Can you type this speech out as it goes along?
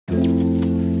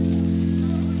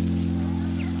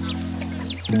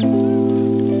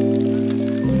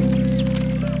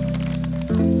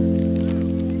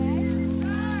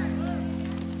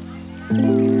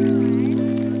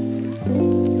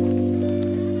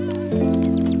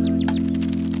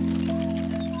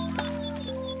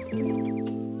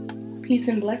Peace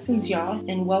and blessings, y'all,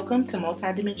 and welcome to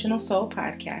Multidimensional Soul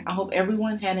Podcast. I hope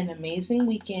everyone had an amazing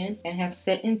weekend and have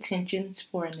set intentions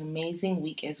for an amazing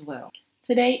week as well.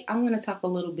 Today, I want to talk a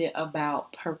little bit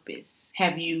about purpose.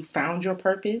 Have you found your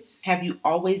purpose? Have you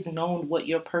always known what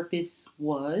your purpose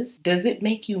was? Does it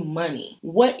make you money?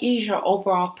 What is your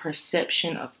overall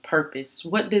perception of purpose?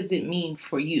 What does it mean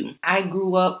for you? I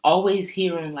grew up always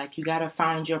hearing you gotta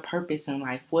find your purpose in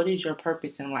life. What is your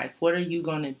purpose in life? What are you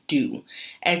gonna do?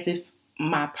 As if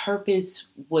my purpose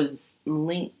was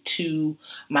linked to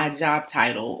my job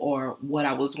title or what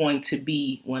I was going to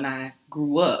be when I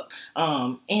grew up.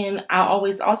 And I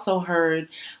always also heard,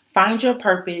 find your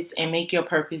purpose and make your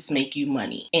purpose make you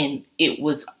money. And it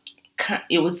was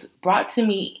brought to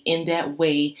me in that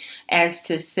way as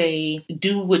to say,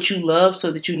 do what you love so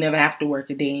that you never have to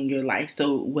work a day in your life.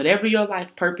 So whatever your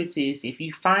life purpose is, if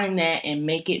you find that and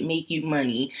make it make you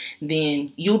money,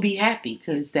 then you'll be happy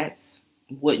because that's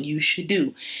what you should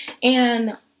do.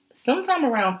 And sometime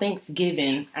around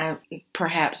Thanksgiving,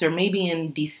 perhaps, or maybe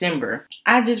in December,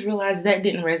 I just realized that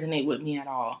didn't resonate with me at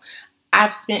all.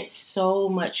 I've spent so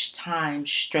much time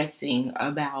stressing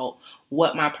about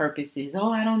what my purpose is.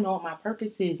 Oh, I don't know what my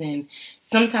purpose is. And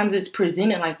sometimes it's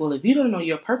presented like, well, if you don't know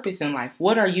your purpose in life,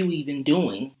 what are you even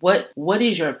doing? What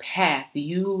is your path?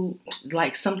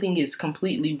 Something is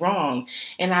completely wrong.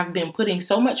 And I've been putting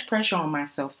so much pressure on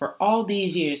myself for all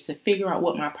these years to figure out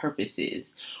what my purpose is.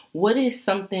 What is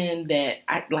something that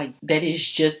that is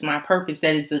just my purpose?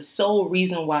 That is the sole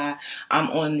reason why I'm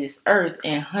on this earth.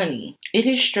 And honey, it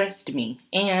has stressed me.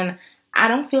 And I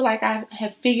don't feel like I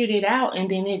have figured it out. And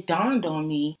then it dawned on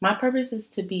me, my purpose is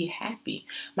to be happy.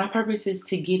 My purpose is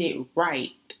to get it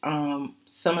right.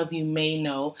 Some of you may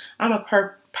know I'm a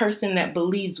person that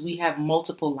believes we have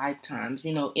multiple lifetimes.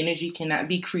 Energy cannot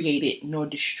be created nor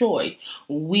destroyed.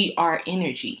 We are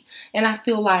energy. And I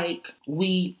feel like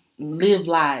we live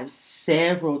lives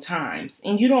several times.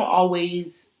 And you don't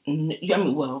always,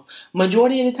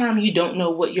 majority of the time you don't know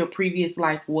what your previous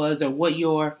life was or what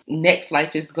your next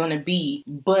life is going to be.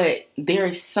 But there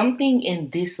is something in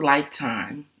this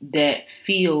lifetime that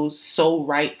feels so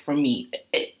right for me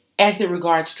as it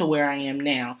regards to where I am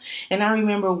now. And I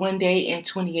remember one day in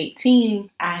 2018,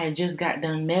 I had just got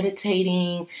done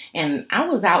meditating and I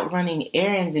was out running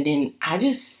errands, and then I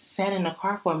just sat in the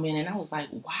car for a minute and I was like,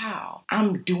 wow,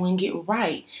 I'm doing it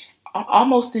right.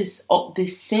 Almost this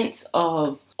sense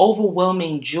of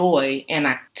overwhelming joy, and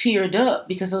I teared up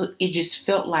because it just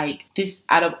felt like this,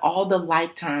 out of all the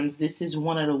lifetimes, this is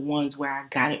one of the ones where I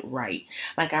got it right.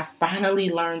 I finally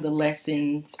learned the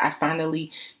lessons. I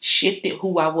finally shifted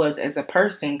who I was as a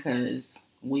person, because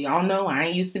we all know I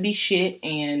ain't used to be shit,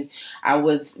 and I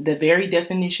was the very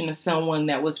definition of someone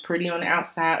that was pretty on the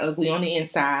outside, ugly on the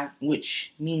inside,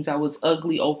 which means I was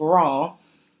ugly overall.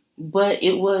 But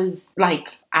it was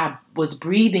like I was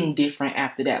breathing different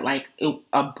after that,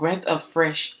 a breath of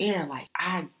fresh air.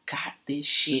 I got this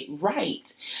shit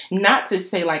right. Not to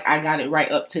say I got it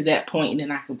right up to that point and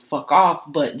then I could fuck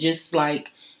off, but just I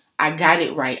got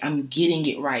it right. I'm getting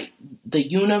it right. The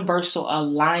universal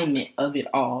alignment of it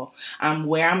all. I'm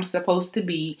where I'm supposed to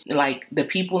be. The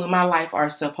people in my life are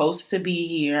supposed to be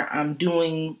here. I'm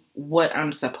doing what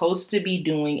I'm supposed to be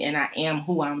doing, and I am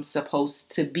who I'm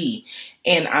supposed to be.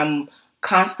 And I'm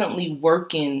constantly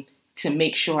working to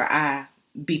make sure I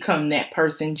become that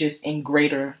person just in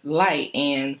greater light.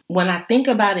 And when I think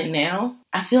about it now,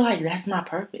 I feel like that's my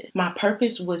purpose. My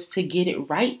purpose was to get it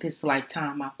right this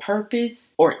lifetime. My purpose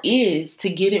is to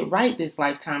get it right this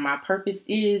lifetime. My purpose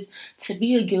is to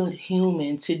be a good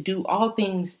human, to do all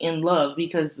things in love,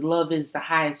 because love is the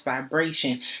highest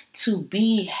vibration, to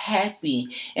be happy.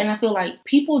 And I feel like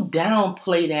people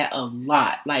downplay that a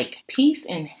lot. Peace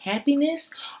and happiness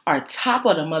are top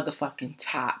of the motherfucking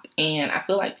top. And I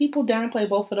feel like people downplay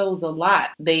both of those a lot.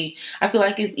 I feel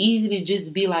like it's easy to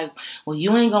just be like, well,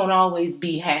 you ain't gonna always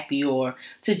be happy, or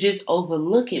to just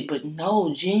overlook it. But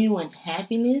no, genuine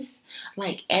happiness,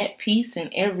 at peace in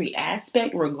every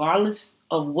aspect, regardless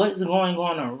of what's going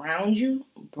on around you,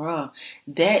 bruh,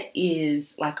 that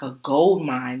is like a gold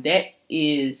mine. That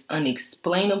is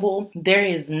unexplainable. There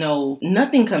is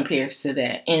nothing compares to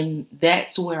that. And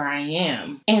that's where I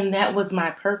am. And that was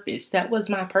my purpose. That was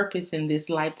my purpose in this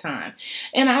lifetime.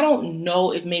 And I don't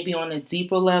know if maybe on a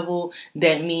deeper level,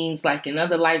 that means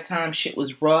another lifetime shit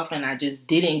was rough and I just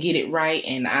didn't get it right.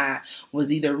 And I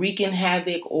was either wreaking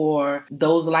havoc, or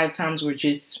those lifetimes were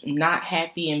just not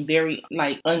happy and very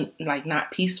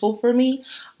not peaceful for me.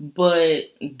 But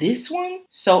this one,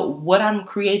 so what I'm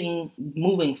creating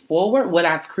moving forward forward, what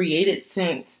I've created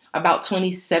since about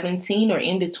 2017 or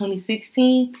into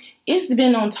 2016, it's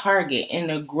been on target, and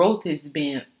the growth has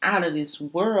been out of this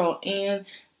world. And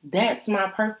that's my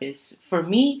purpose. For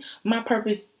me, my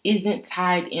purpose isn't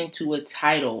tied into a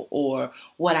title or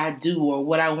what I do or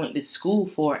what I went to school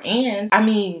for. And I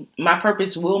mean, my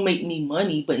purpose will make me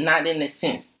money, but not in the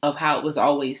sense of how it was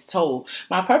always told.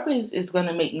 My purpose is going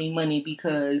to make me money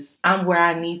because I'm where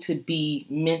I need to be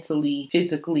mentally,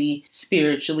 physically,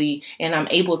 spiritually, and I'm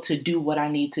able to do what I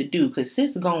need to do because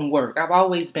it's going to work. I've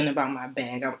always been about my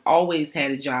bag. I've always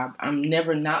had a job. I'm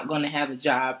never not going to have a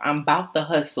job. I'm about the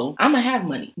hustle. I'm going to have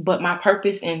money. But my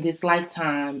purpose in this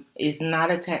lifetime is not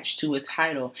attached to a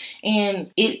title. And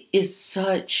it is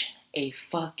such a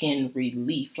fucking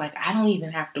relief. Like, I don't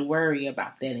even have to worry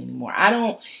about that anymore. I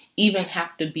don't even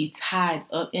have to be tied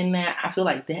up in that. I feel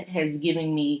like that has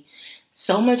given me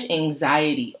so much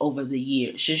anxiety over the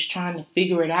years, just trying to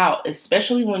figure it out,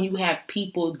 especially when you have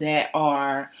people that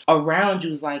are around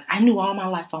you. It's like, I knew all my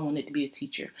life I wanted to be a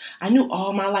teacher. I knew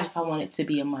all my life I wanted to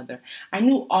be a mother. I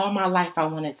knew all my life I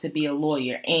wanted to be a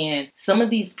lawyer. And some of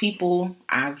these people,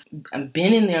 I've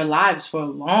been in their lives for a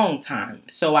long time.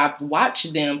 So I've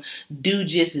watched them do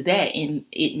just that, and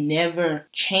it never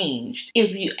changed.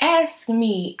 If you ask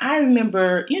me, I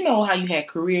remember, you know how you had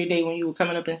career day when you were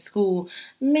coming up in school?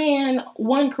 Man,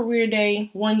 one career day,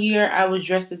 one year I was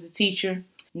dressed as a teacher.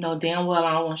 No, damn well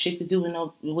I don't want shit to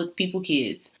do with people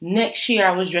kids. Next year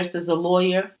I was dressed as a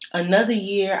lawyer. Another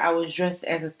year I was dressed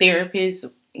as a therapist.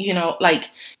 You know, like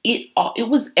it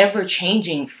was ever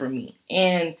changing for me.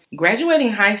 And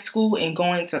graduating high school and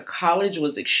going to college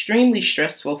was extremely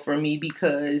stressful for me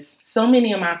because so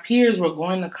many of my peers were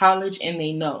going to college and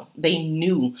they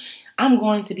knew I'm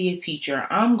going to be a teacher.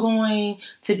 I'm going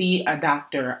to be a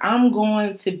doctor. I'm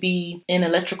going to be an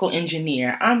electrical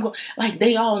engineer. Like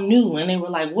they all knew, and they were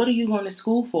like, what are you going to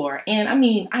school for? And I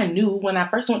mean, I knew when I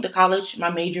first went to college,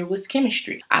 my major was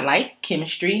chemistry. I liked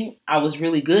chemistry. I was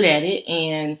really good at it,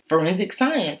 and forensic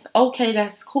science. Okay,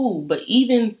 that's cool. But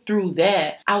even through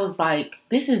that, I was like,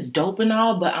 this is dope and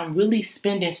all, but I'm really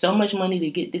spending so much money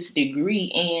to get this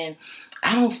degree, and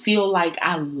I don't feel like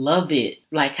I love it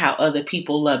like how other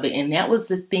people love it. And that was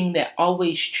the thing that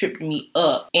always tripped me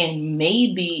up. And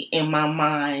maybe in my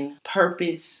mind,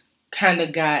 purpose kind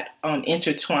of got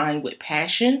intertwined with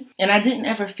passion. And I didn't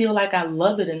ever feel like I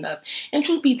love it enough. And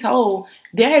truth be told,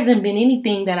 there hasn't been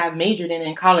anything that I've majored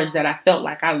in college that I felt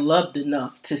like I loved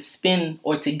enough to spend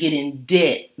or to get in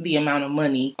debt the amount of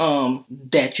money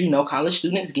that, you know, college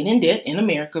students get in debt in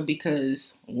America,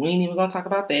 because we ain't even gonna talk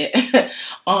about that.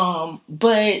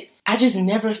 But I just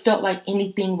never felt like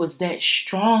anything was that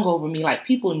strong over me. Like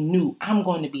people knew I'm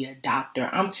going to be a doctor.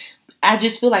 I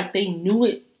just feel like they knew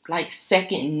it like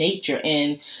second nature.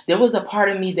 And there was a part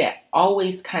of me that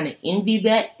always kind of envied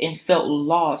that and felt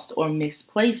lost or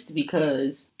misplaced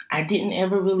because I didn't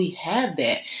ever really have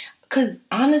that. Because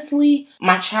honestly,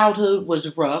 my childhood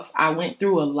was rough. I went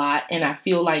through a lot, and I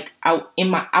feel like I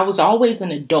was always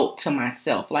an adult to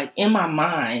myself. Like in my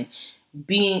mind,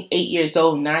 being 8 years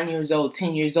old, 9 years old,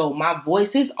 10 years old, my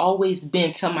voice has always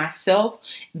been to myself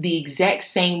the exact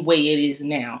same way it is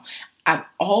now. I've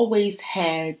always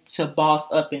had to boss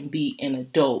up and be an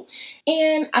adult.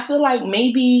 And I feel like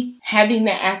maybe having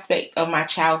that aspect of my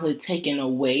childhood taken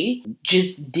away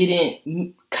just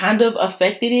didn't kind of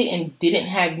affected it and didn't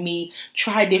have me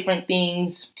try different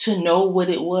things to know what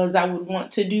it was I would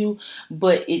want to do.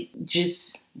 But it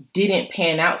just didn't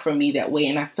pan out for me that way.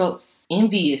 And I felt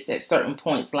envious at certain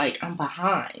points, like I'm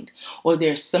behind or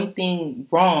there's something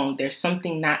wrong, there's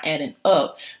something not adding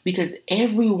up, because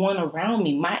everyone around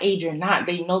me, my age or not,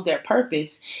 they know their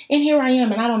purpose, and here I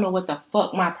am and I don't know what the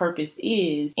fuck my purpose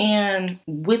is. And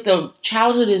with a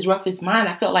childhood as rough as mine,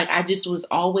 I felt like I just was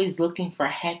always looking for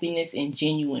happiness and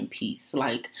genuine peace.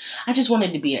 Like I just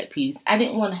wanted to be at peace. I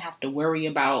didn't want to have to worry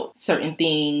about certain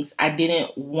things. I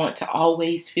didn't want to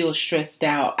always feel stressed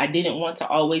out. I didn't want to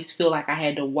always feel like I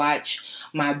had to watch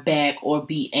my back or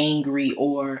be angry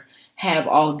or have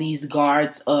all these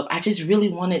guards up. I just really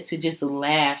wanted to just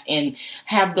laugh and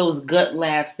have those gut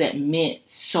laughs that meant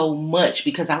so much,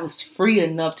 because I was free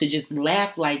enough to just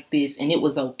laugh like this and it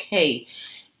was okay.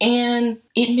 And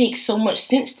it makes so much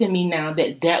sense to me now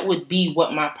that that would be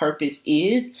what my purpose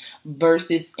is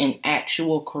versus an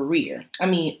actual career. I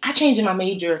mean, I changed my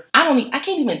major. I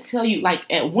can't even tell you, like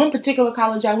at one particular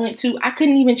college I went to, I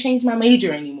couldn't even change my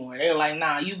major anymore. They're like,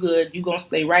 nah, you good. You gonna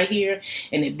stay right here.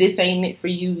 And if this ain't it for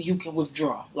you, you can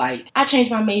withdraw. Like I changed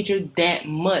my major that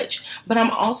much. But I'm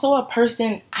also a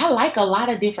person, I like a lot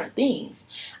of different things.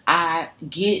 I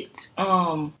get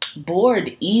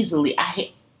bored easily.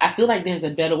 I feel like there's a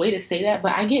better way to say that,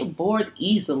 but I get bored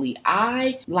easily.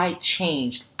 I like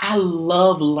change. I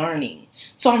love learning.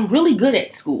 So I'm really good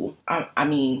at school.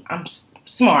 I'm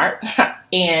smart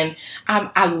and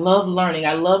I love learning.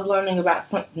 I love learning about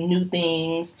some new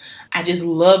things. I just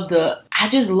love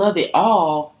it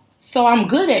all. So I'm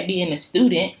good at being a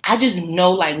student. I just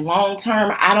know, like, long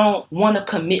term, I don't want to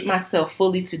commit myself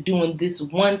fully to doing this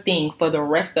one thing for the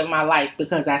rest of my life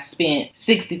because I spent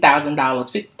 $60,000,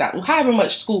 $50,000, however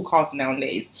much school costs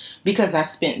nowadays, because I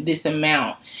spent this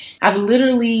amount. I've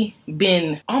literally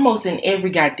been almost in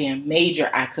every goddamn major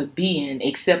I could be in,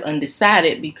 except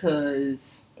undecided, because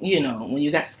when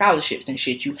you got scholarships and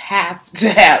shit, you have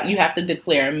to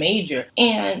declare a major.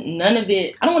 And none of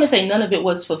it, I don't want to say none of it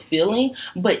was fulfilling,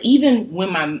 but even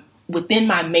within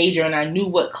my major and I knew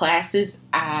what classes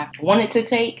I wanted to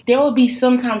take, there would be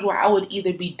some times where I would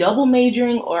either be double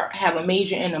majoring or have a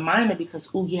major and a minor because,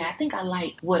 I think I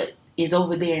like what is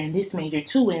over there in this major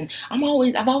too, and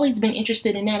I've always been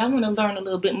interested in that. I want to learn a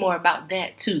little bit more about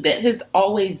that too. That has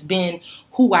always been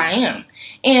who I am.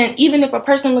 And even if a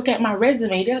person look at my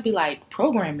resume, they'll be like,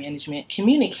 program management,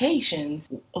 communications,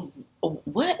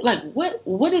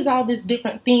 what is all these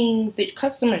different things, that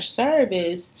customer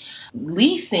service,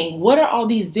 leasing, what are all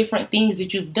these different things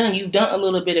that you've done? You've done a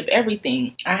little bit of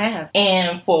everything. I have.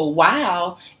 And for a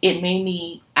while,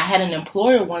 I had an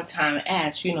employer one time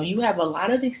ask, you have a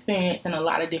lot of experience in a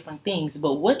lot of different things,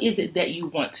 but what is it that you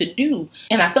want to do?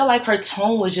 And I felt like her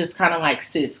tone was just kind of like,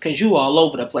 sis, because you all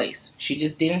over the place. She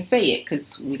just didn't say it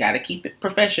because we got to keep it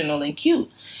professional and cute.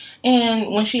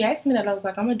 And when she asked me that, I was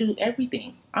like, I'm going to do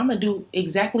everything. I'm going to do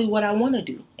exactly what I want to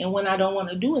do. And when I don't want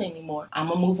to do it anymore, I'm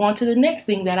going to move on to the next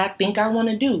thing that I think I want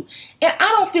to do. And I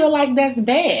don't feel like that's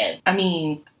bad. I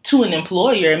mean, to an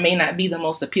employer, it may not be the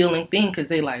most appealing thing because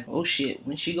they like, oh shit,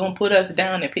 when she going to put us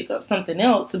down and pick up something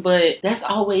else? But that's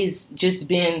always just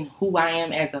been who I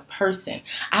am as a person.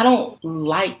 I don't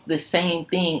like the same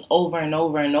thing over and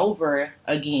over and over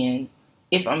again,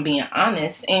 if I'm being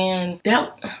honest. And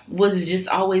that was just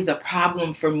always a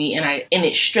problem for me. And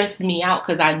it stressed me out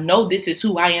because I know this is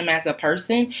who I am as a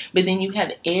person. But then you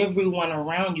have everyone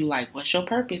around you like, what's your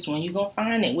purpose? When you gonna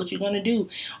find it? What you gonna do?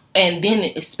 And then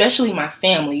especially my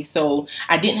family. So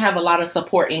I didn't have a lot of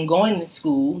support in going to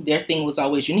school. Their thing was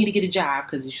always, you need to get a job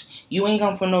because you ain't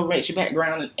going from no rich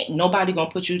background and nobody gonna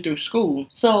put you through school.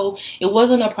 So it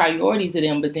wasn't a priority to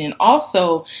them. But then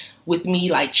also with me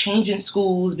like changing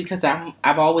schools, because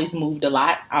I've always moved a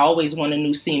lot. I always want a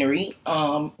new scenery.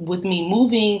 With me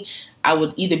moving, I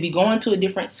would either be going to a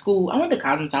different school. I went to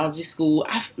cosmetology school.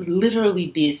 I literally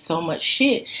did so much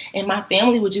shit. And my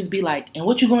family would just be like, and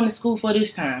what you going to school for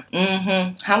this time?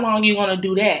 How long are you going to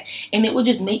do that? And it would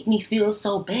just make me feel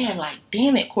so bad. Like,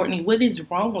 damn it, Courtney, what is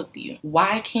wrong with you?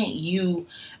 Why can't you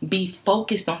be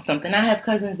focused on something? I have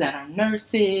cousins that are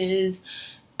nurses.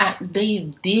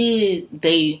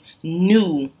 They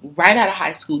knew right out of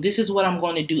high school, this is what I'm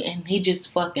going to do. And they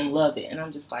just fucking love it. And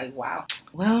I'm just like, wow.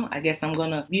 Well, I guess I'm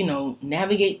going to,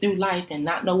 navigate through life and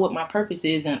not know what my purpose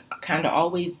is and kind of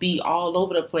always be all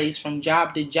over the place from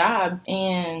job to job.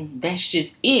 And that's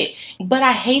just it. But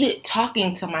I hated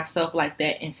talking to myself like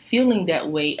that and feeling that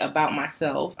way about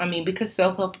myself. I mean, because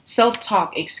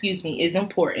self-talk, is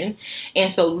important.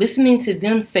 And so listening to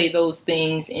them say those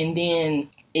things and then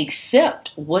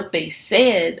accept what they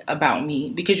said about me,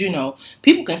 because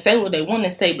people can say what they want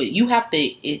to say, but you have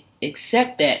to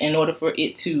accept that in order for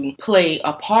it to play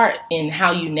a part in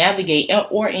how you navigate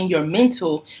or in your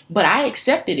mental. But I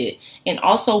accepted it, and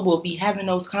also will be having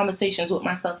those conversations with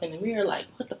myself in the mirror, like,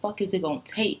 what the fuck is it gonna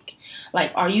take?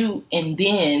 Like, are you? And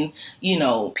then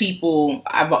people,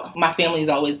 my family is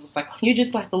always just like, you're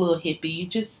just like a little hippie. You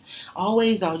just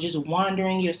always are just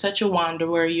wandering. You're such a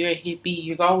wanderer. You're a hippie.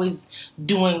 You're always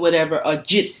doing whatever. A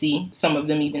gypsy, some of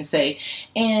them even say.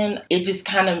 And it just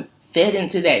kind of fed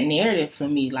into that narrative for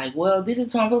me. Like, well, this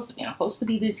is what I'm supposed to be. I'm supposed to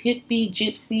be this hippie,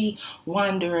 gypsy,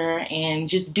 wanderer and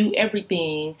just do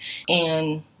everything.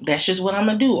 And that's just what I'm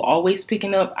going to do. Always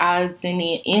picking up odds and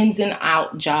ins and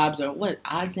out jobs, or what,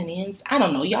 odds and ends? I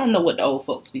don't know. Y'all know what the old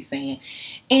folks be saying.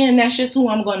 And that's just who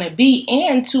I'm going to be.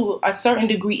 And to a certain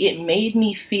degree, it made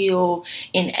me feel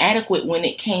inadequate when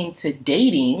it came to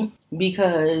dating,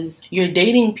 because you're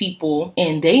dating people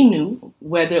and they knew,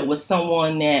 whether it was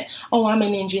someone that, oh, I'm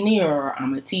an engineer, or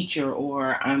I'm a teacher,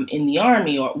 or I'm in the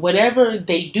army, or whatever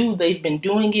they do, they've been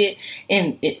doing it,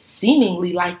 and it's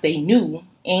seemingly like they knew,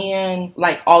 and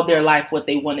like all their life what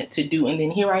they wanted to do. And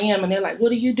then here I am, and they're like, what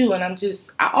do you do? And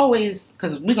I always,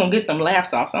 because we're going to get them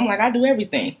laughs off. So I'm like, I do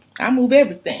everything. I move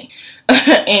everything.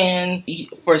 And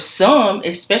for some,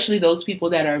 especially those people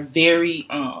that are very,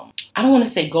 I don't want to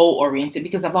say goal oriented,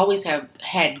 because I've always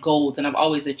had goals and I've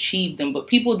always achieved them. But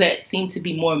people that seem to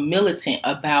be more militant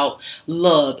about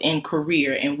love and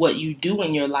career and what you do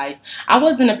in your life, I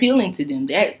wasn't appealing to them.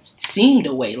 That seemed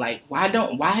a way. Like, why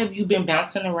have you been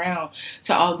bouncing around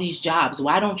to all these jobs?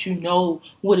 Why don't you know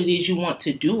what it is you want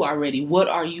to do already? What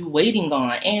are you waiting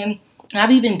on? And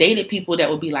I've even dated people that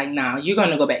would be like, nah, you're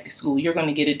going to go back to school. You're going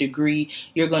to get a degree.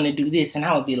 You're going to do this. And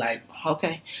I would be like,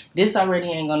 okay, this already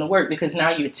ain't going to work, because now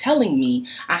you're telling me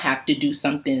I have to do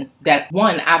something that,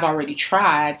 one, I've already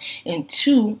tried. And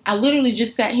two, I literally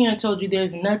just sat here and told you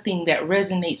there's nothing that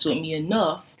resonates with me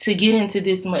enough to get into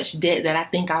this much debt that I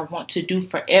think I want to do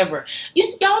forever.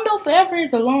 Y'all know forever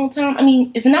is a long time. I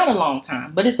mean, it's not a long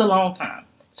time, but it's a long time.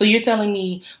 So you're telling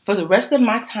me for the rest of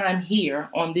my time here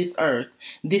on this earth,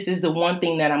 this is the one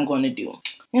thing that I'm going to do.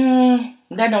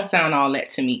 That don't sound all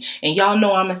that to me. And y'all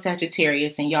know I'm a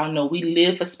Sagittarius, and y'all know we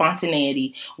live for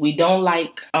spontaneity. We don't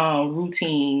like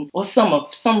routine, or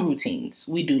some routines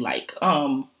we do like.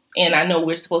 And I know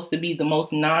we're supposed to be the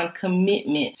most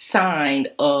non-commitment sign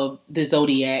of the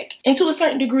zodiac. And to a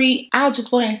certain degree, I'll just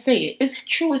go ahead and say it. It's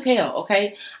true as hell,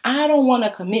 okay? I don't want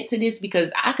to commit to this, because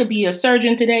I could be a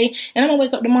surgeon today and I'm going to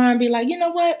wake up tomorrow and be like, you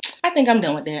know what? I think I'm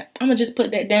done with that. I'm going to just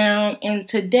put that down. And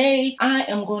today I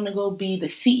am going to go be the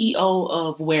CEO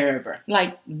of wherever.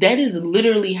 Like, that is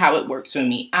literally how it works for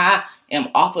me. I am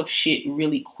off of shit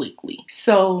really quickly.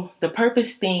 So the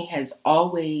purpose thing has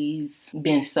always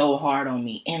been so hard on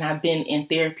me. And I've been in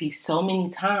therapy so many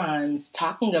times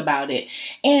talking about it.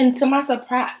 And to my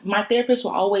surprise, my therapist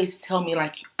will always tell me,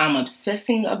 like, I'm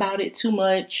obsessing about it too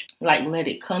much. Like, let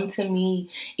it come to me.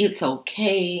 It's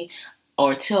okay.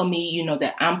 Or tell me,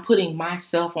 that I'm putting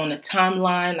myself on a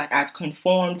timeline. Like, I've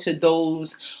conformed to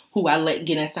those who I let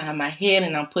get inside my head,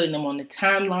 and I'm putting them on the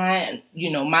timeline.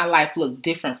 My life looks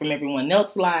different from everyone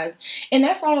else's life. And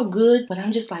that's all good. But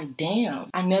I'm just like, damn,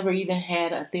 I never even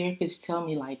had a therapist tell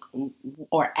me, like,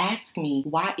 or ask me,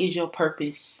 why is your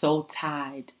purpose so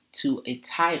tied to a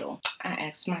title? I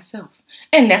asked myself.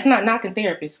 And that's not knocking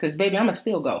therapists, because baby, I'ma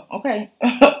still go, okay?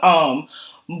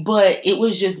 But it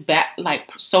was just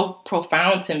so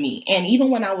profound to me. And even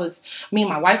when me and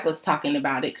my wife was talking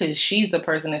about it, because she's a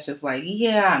person that's just like,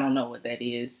 yeah, I don't know what that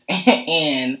is.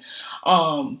 And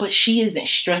but she isn't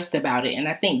stressed about it. And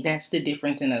I think that's the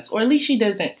difference in us. Or at least she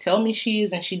doesn't tell me she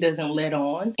is, and she doesn't let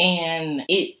on. And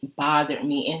it bothered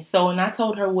me. And so, and I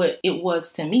told her what it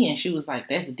was to me, and she was like,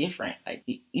 that's different. Like,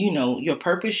 your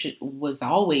purpose was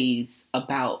always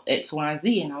about X, Y, and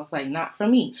Z. And I was like, not for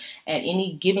me. At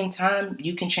any given time,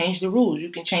 you can change the rules. You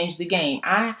can change the game.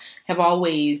 I have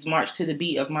always marched to the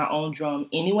beat of my own drum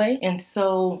anyway. And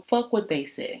so fuck what they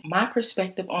said. My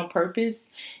perspective on purpose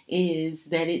is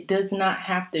that it does not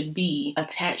have to be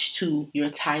attached to your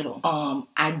title.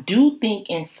 I do think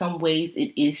in some ways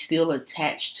it is still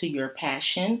attached to your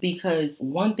passion, because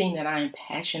one thing that I am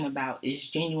passionate about is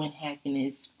genuine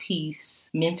happiness, peace,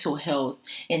 mental health.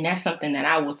 And that's something that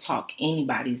I will talk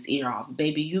anybody's ear off.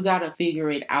 Baby, you got to figure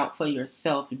it out for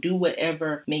yourself. Do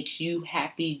whatever makes you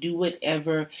happy. Do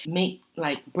whatever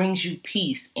brings you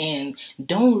peace. And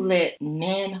don't let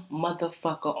nan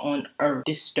motherfucker on earth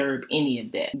disturb any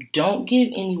of that. Don't give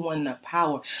anyone the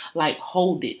power. Like,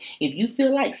 hold it. If you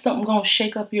feel like something gonna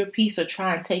shake up your peace or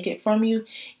try and take it from you,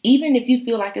 even if you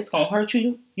feel like it's gonna hurt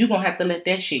you, you're gonna have to let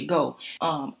that shit go.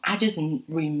 I just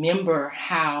remember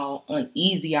how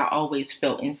uneasy I always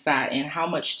felt inside, and how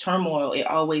much turmoil it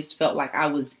always felt like I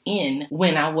was in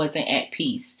when I wasn't at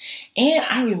peace. And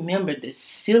I remember the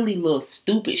silly little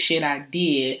stupid shit I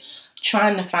did,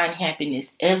 trying to find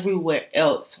happiness everywhere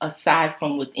else aside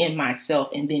from within myself,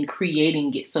 and then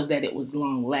creating it so that it was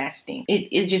long lasting.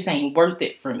 It just ain't worth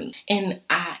it for me. And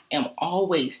I am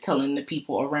always telling the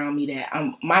people around me that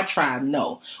my tribe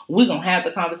know. We're going to have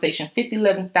the conversation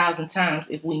 11,000 times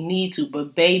if we need to,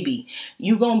 but baby,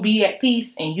 you going to be at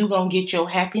peace, and you going to get your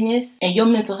happiness, and your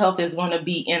mental health is going to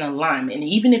be in alignment. And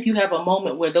even if you have a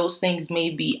moment where those things may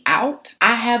be out,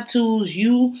 I have tools,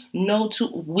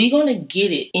 we're going to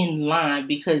get it in line,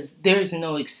 because there's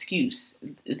no excuse.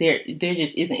 There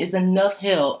just isn't. It's enough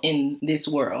hell in this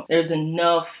world. There's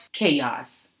enough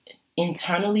chaos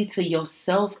internally to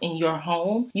yourself in your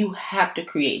home. You have to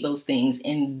create those things,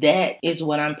 and that is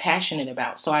what I'm passionate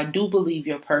about. So I do believe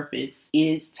your purpose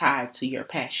is tied to your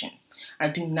passion. I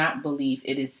do not believe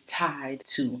it is tied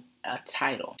to a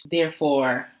title.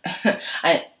 Therefore,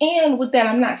 and with that,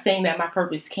 I'm not saying that my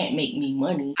purpose can't make me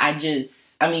money.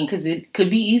 because it could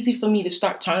be easy for me to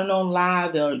start turning on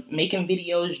live or making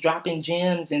videos, dropping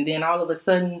gems, and then all of a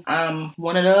sudden I'm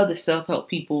one of the other self-help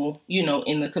people,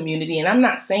 in the community. And I'm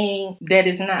not saying that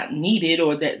it's not needed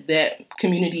or that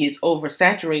community is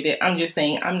oversaturated. I'm just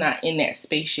saying I'm not in that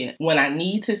space yet. When I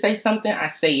need to say something, I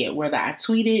say it. Whether I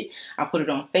tweet it, I put it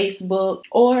on Facebook,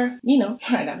 or,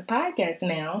 I got a podcast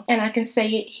now and I can say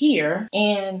it here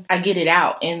and I get it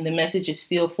out and the message is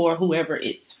still for whoever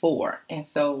it's for. And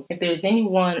so if there's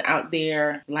anyone out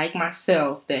there like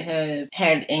myself that have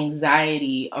had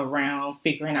anxiety around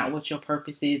figuring out what your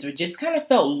purpose is, or just kind of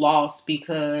felt lost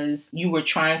because you were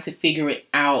trying to figure it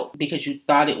out because you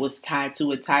thought it was tied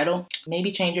to a title,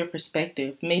 maybe change your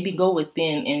perspective. Maybe go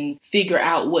within and figure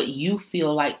out what you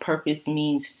feel like purpose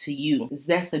means to you.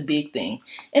 That's a big thing.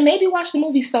 And maybe watch the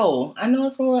movie Soul. I know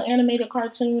it's a little animated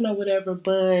cartoon or whatever,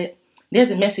 but there's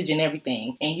a message in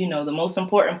everything. And the most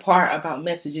important part about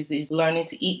messages is learning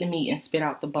to eat the meat and spit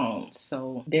out the bones.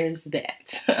 So there's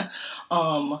that.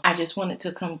 I just wanted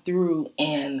to come through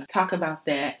and talk about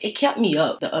that. It kept me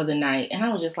up the other night and I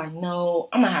was just like, no,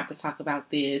 I'm gonna have to talk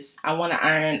about this. I want to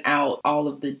iron out all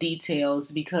of the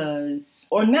details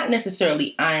or not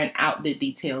necessarily iron out the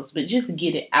details, but just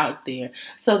get it out there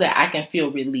so that I can feel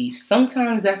relief.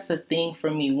 Sometimes that's the thing for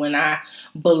me. When I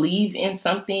believe in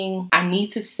something, I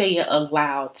need to say it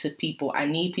aloud to people. I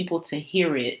need people to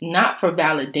hear it, not for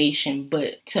validation,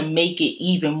 but to make it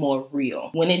even more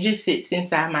real. When it just sits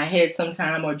inside my head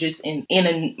sometime, or just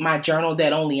in my journal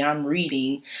that only I'm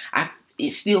reading,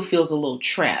 it still feels a little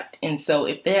trapped. And so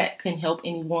if that can help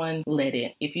anyone, let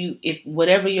it. If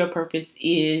whatever your purpose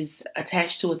is,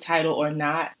 attached to a title or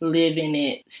not, live in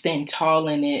it, stand tall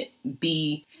in it,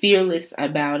 be fearless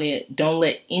about it. Don't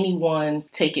let anyone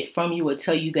take it from you or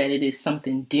tell you that it is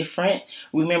something different.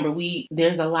 Remember,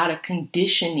 there's a lot of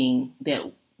conditioning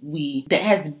that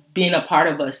has been a part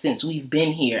of us since we've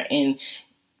been here. And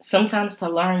sometimes to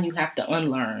learn, you have to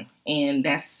unlearn. And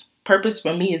purpose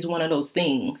for me is one of those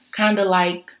things. Kind of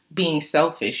like being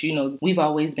selfish. We've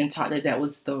always been taught that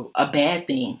was a bad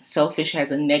thing. Selfish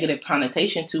has a negative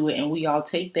connotation to it, and we all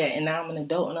take that. And now I'm an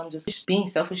adult and I'm just, being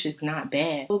selfish is not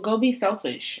bad. So go be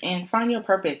selfish and find your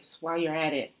purpose while you're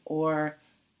at it.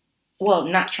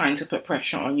 Not trying to put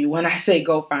pressure on you when I say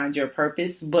go find your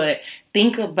purpose, but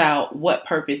think about what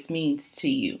purpose means to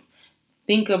you.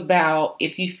 Think about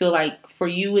if you feel like for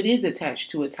you it is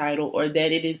attached to a title, or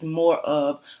that it is more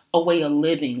of a way of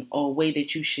living or a way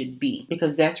that you should be,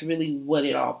 because that's really what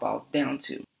it all boils down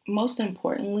to. Most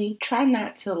importantly, try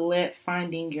not to let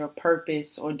finding your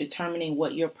purpose or determining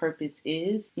what your purpose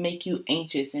is make you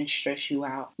anxious and stress you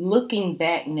out. Looking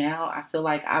back now, I feel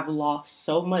like I've lost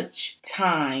so much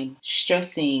time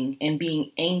stressing and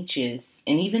being anxious,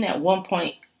 and even at one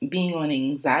point being on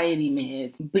anxiety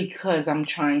meds, because I'm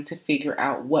trying to figure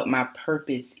out what my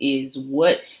purpose is.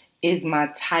 What is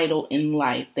my title in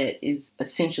life that is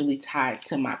essentially tied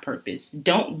to my purpose?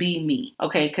 Don't be me,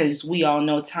 okay? Because we all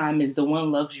know time is the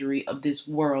one luxury of this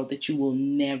world that you will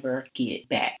never get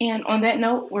back. And on that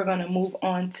note, we're going to move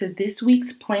on to this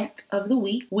week's plant of the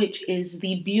week, which is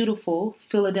the beautiful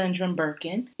Philodendron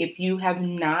Birkin. If you have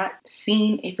not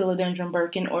seen a Philodendron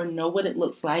Birkin or know what it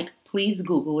looks like, please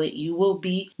Google it. You will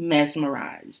be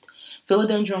mesmerized.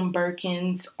 Philodendron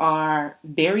Birkins are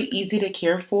very easy to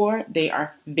care for. They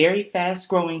are very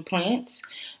fast-growing plants.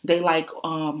 They like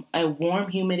a warm,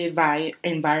 humid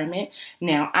environment.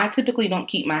 Now, I typically don't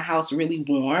keep my house really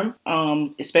warm,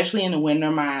 especially in the winter.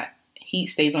 My heat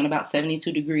stays on about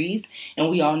 72 degrees. And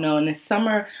we all know in the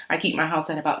summer, I keep my house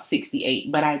at about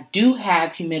 68. But I do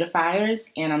have humidifiers,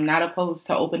 and I'm not opposed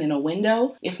to opening a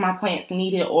window if my plants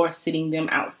need it, or sitting them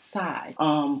outside.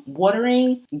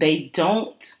 Watering, they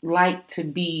don't like to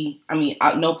be,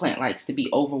 no plant likes to be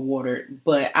overwatered,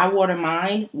 but I water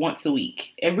mine once a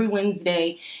week, every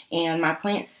Wednesday. And my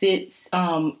plant sits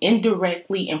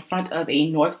indirectly in front of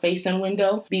a north-facing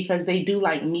window because they do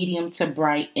like medium to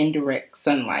bright indirect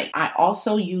sunlight. I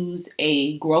also use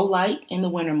a grow light in the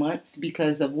winter months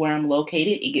because of where I'm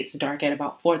located. It gets dark at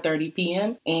about 4:30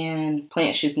 p.m. and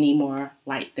plants just need more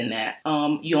light than that.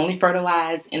 You only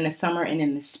fertilize in the summer and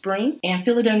in the spring. And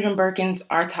Philodendron Birkins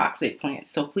are toxic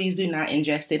plants, so please do not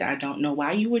ingest it. I don't know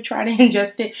why you would try to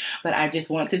ingest it, but I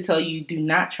just want to tell you, do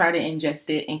not try to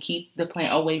ingest it, and keep the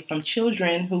plant away from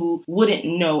children who wouldn't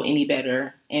know any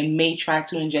better and may try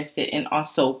to ingest it, and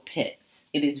also pets.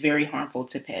 it is very harmful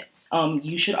to pets.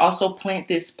 You should also plant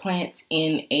this plant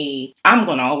in I'm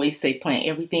going to always say plant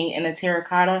everything in a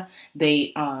terracotta.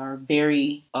 They are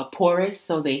very porous,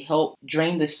 so they help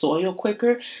drain the soil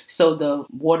quicker. So the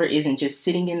water isn't just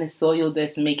sitting in the soil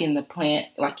that's making the plant,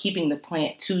 like keeping the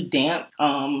plant too damp.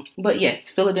 But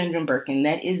yes, Philodendron Birkin,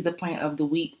 that is the plant of the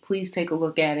week. Please take a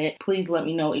look at it. Please let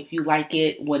me know if you like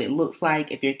it, what it looks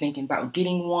like. If you're thinking about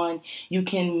getting one, you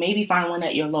can maybe find one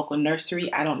at your local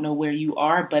nursery. I don't know where you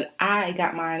are, but I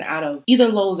got mine out of either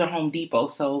Lowe's or Home Depot.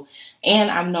 And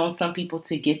I've known some people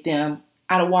to get them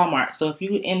out of Walmart. So if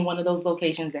you're in one of those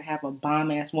locations that have a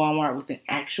bomb-ass Walmart with an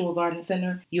actual garden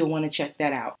center, you'll want to check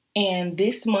that out. And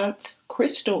this month's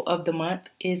crystal of the month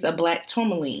is a black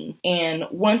tourmaline. And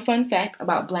one fun fact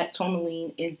about black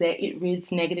tourmaline is that it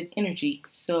rids negative energy.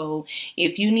 So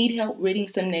if you need help ridding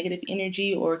some negative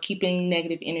energy or keeping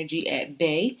negative energy at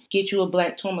bay, get you a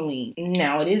black tourmaline.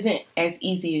 Now, it isn't as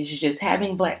easy as just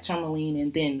having black tourmaline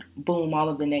and then boom, all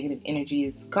of the negative energy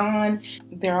is gone.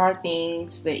 There are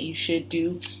things that you should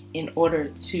do in order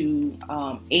to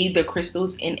aid the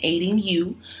crystals in aiding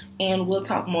you. And we'll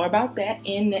talk more about that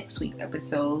in next week's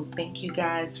episode. Thank you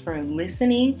guys for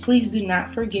listening. Please do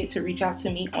not forget to reach out to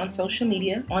me on social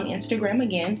media, on Instagram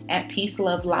again, at Peace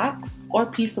Love Locks or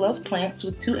Peace Love Plants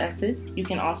with 2 S's. You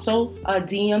can also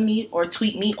DM me or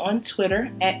tweet me on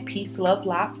Twitter at Peace Love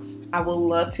Locks. I will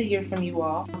love to hear from you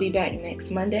all. I'll be back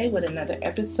next Monday with another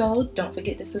episode. Don't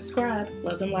forget to subscribe.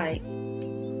 Love and light.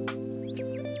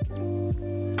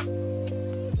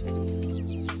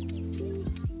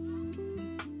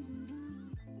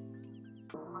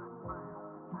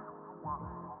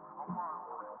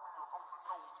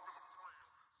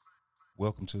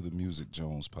 Welcome to the Music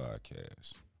Jones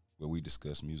podcast, where we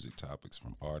discuss music topics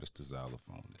from artists to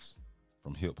xylophones,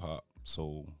 from hip-hop,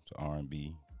 soul to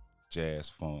R&B,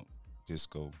 jazz, funk,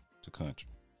 disco to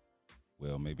country.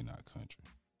 Well, maybe not country,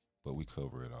 but we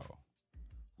cover it all.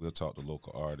 We'll talk to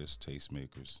local artists,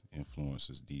 tastemakers,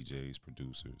 influencers, DJs,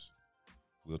 producers.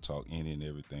 We'll talk any and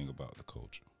everything about the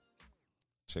culture.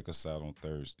 Check us out on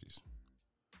Thursdays,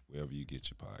 wherever you get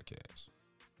your podcasts.